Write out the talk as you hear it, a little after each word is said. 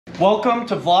Welcome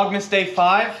to Vlogmas Day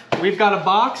 5. We've got a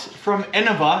box from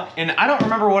Innova, and I don't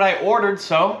remember what I ordered,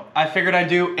 so I figured I'd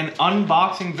do an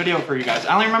unboxing video for you guys.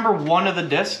 I only remember one of the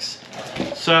discs,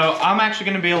 so I'm actually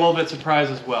going to be a little bit surprised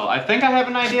as well. I think I have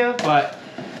an idea, but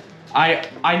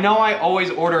I know I always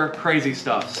order crazy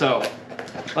stuff, so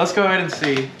let's go ahead and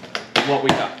see what we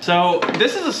got. So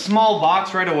this is a small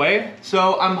box right away,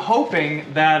 so I'm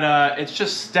hoping that it's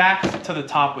just stacked to the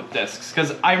top with discs,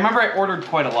 because I remember I ordered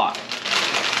quite a lot.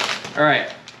 All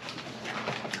right,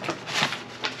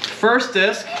 first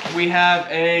disc, we have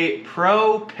a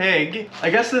Pro Pig. I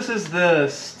guess this is the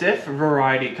stiff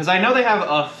variety, because I know they have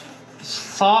a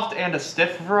soft and a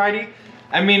stiff variety.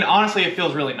 I mean, honestly, it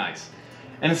feels really nice.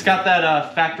 And it's got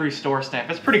that factory store stamp.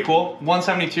 It's pretty cool,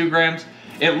 172 grams.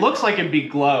 It looks like it'd be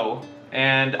glow,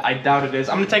 and I doubt it is.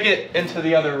 I'm gonna take it into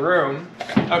the other room.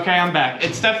 Okay, I'm back.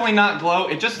 It's definitely not glow.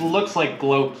 It just looks like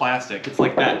glow plastic. It's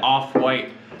like that off-white.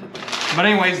 But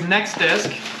anyways, next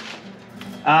disc,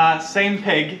 same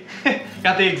pig.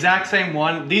 Got the exact same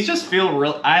one. These just feel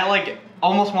real, I like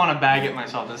almost want to bag it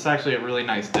myself. This is actually a really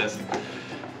nice disc.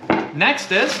 Next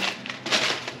disc,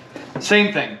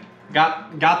 same thing.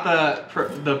 Got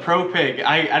the Pro Pig.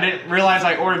 I didn't realize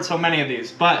I ordered so many of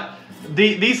these, but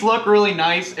these look really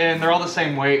nice and they're all the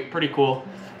same weight, pretty cool.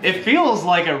 It feels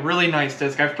like a really nice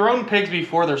disc. I've thrown pigs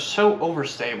before, they're so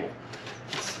overstable.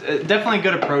 It's definitely a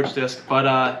good approach disc,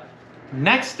 but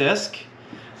next disc,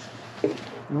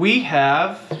 we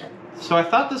have, so I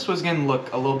thought this was gonna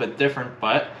look a little bit different,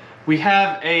 but we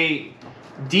have a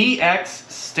DX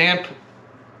Stamp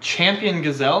Champion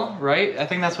Gazelle, right? I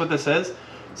think that's what this is.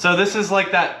 So this is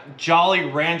like that Jolly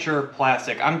Rancher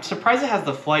plastic. I'm surprised it has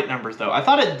the flight numbers though. I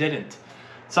thought it didn't.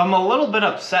 So I'm a little bit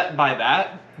upset by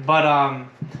that, but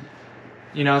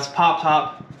you know, it's Pop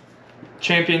Top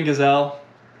Champion Gazelle.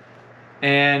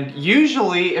 And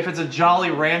usually, if it's a Jolly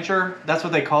Rancher, that's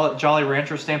what they call it, Jolly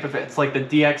Rancher stamp, if it's like the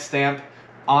DX stamp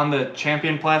on the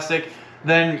Champion plastic,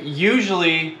 then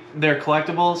usually they're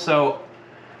collectible, so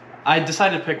I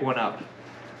decided to pick one up.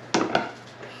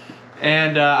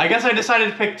 And I guess I decided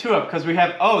to pick two up, because we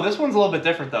have, oh, this one's a little bit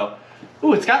different though.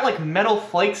 Ooh, it's got like metal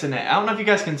flakes in it. I don't know if you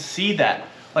guys can see that.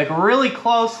 Like really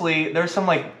closely, there's some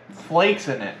like flakes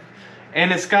in it.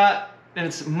 And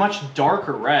it's much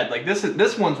darker red. Like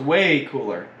this one's way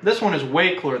cooler. This one is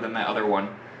way cooler than that other one.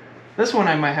 This one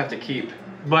I might have to keep,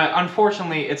 but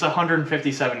unfortunately it's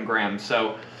 157 grams,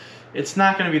 so it's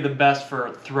not going to be the best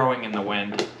for throwing in the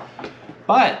wind.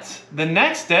 But the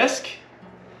next disc,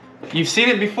 you've seen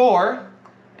it before,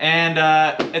 and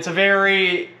it's a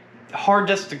very hard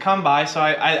disc to come by, so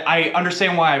I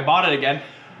understand why I bought it again.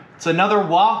 It's another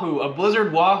Wahoo, a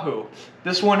Blizzard Wahoo.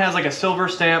 This one has like a silver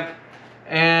stamp,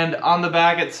 and on the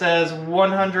back it says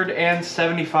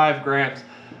 175 grams.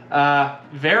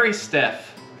 Very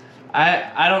stiff.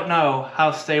 I don't know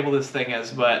how stable this thing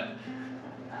is, but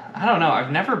I don't know.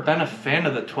 I've never been a fan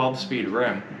of the 12-speed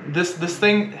rim. This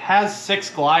thing has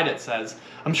 6 glide, it says.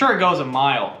 I'm sure it goes a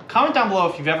mile. Comment down below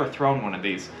if you've ever thrown one of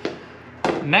these.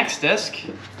 Next disc,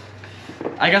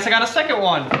 I guess I got a second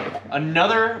one.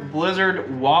 Another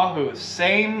Blizzard Wahoo,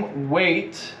 same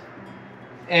weight.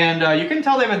 And you can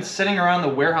tell they've been sitting around the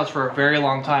warehouse for a very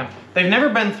long time. They've never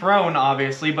been thrown,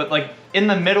 obviously, but like in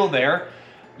the middle there,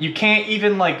 you can't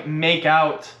even like make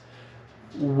out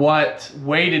what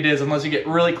weight it is unless you get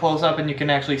really close up and you can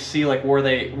actually see like what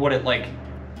it like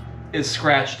is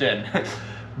scratched in.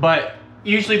 But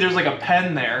usually there's like a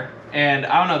pen there, and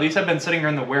I don't know, these have been sitting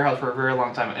around the warehouse for a very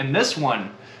long time. And this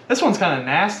one's kind of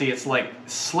nasty. It's like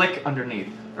slick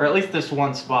underneath, or at least this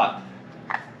one spot.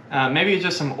 Maybe it's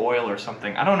just some oil or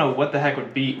something. I don't know what the heck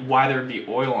would be, why there would be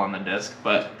oil on the disc,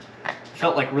 but it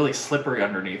felt like really slippery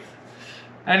underneath.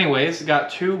 Anyways, got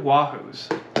 2 Wahoos.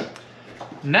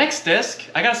 Next disc,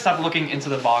 I gotta stop looking into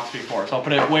the box before, so I'll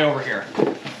put it way over here.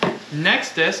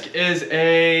 Next disc is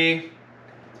a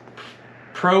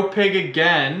Pro Pig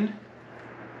again,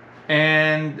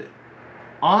 and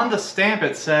on the stamp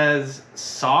it says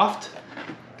soft.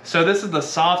 So this is the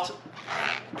soft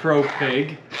Pro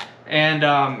Pig. And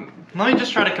let me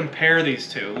just try to compare these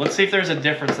two. Let's see if there's a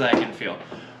difference that I can feel.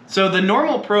 So the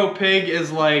normal Pro Pig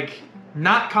is like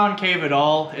not concave at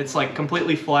all. It's like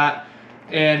completely flat.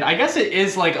 And I guess it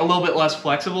is like a little bit less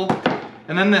flexible.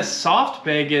 And then this soft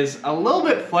pig is a little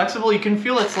bit flexible. You can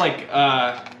feel it's like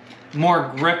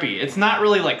more grippy. It's not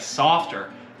really like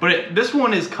softer, but this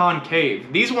one is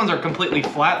concave. These ones are completely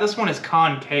flat. This one is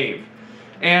concave.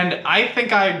 And I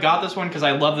think I got this one because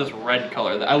I love this red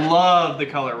color. I love the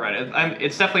color red.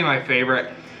 It's definitely my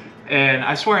favorite. And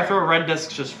I swear I throw red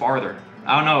discs just farther.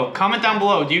 I don't know. Comment down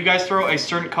below. Do you guys throw a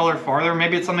certain color farther?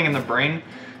 Maybe it's something in the brain.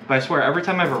 But I swear every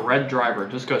time I have a red driver,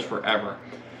 it just goes forever.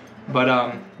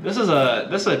 But this is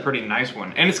a pretty nice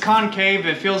one, and it's concave.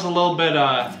 It feels a little bit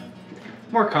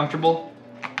more comfortable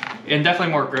and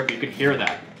definitely more grip. You could hear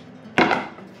that.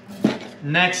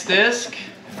 Next disc,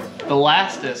 the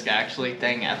last disc actually.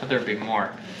 Dang it, I thought there'd be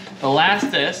more. The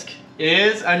last disc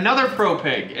is another Pro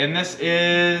Pig, and this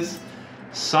is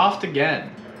soft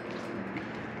again.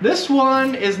 This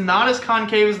one is not as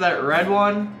concave as that red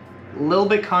one. A little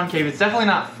bit concave. It's definitely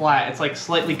not flat. It's like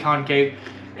slightly concave.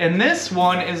 And this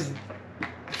one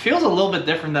feels a little bit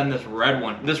different than this red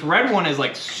one. This red one is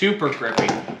like super grippy.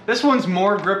 This one's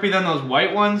more grippy than those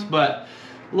white ones, but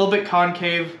a little bit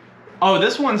concave. Oh,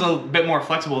 this one's a bit more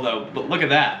flexible though, but look at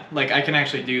that. Like I can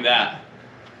actually do that.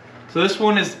 So this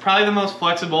one is probably the most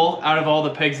flexible out of all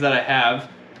the pigs that I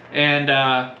have. And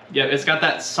yeah, it's got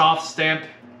that soft stamp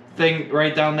thing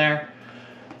right down there.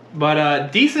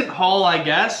 But decent haul, I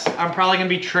guess. I'm probably gonna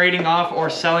be trading off or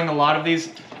selling a lot of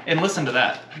these. And listen to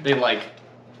that. They like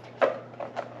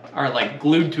are like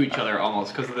glued to each other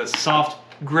almost because of this soft,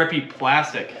 grippy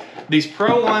plastic. These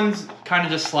Pro ones kind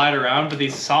of just slide around, but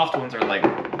these soft ones are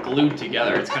like glued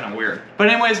together. It's kind of weird. But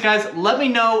anyways, guys, let me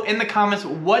know in the comments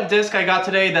what disc I got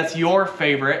today that's your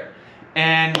favorite.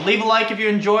 And leave a like if you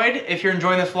enjoyed, if you're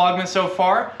enjoying this Vlogmas so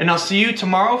far. And I'll see you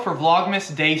tomorrow for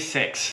Vlogmas Day 6.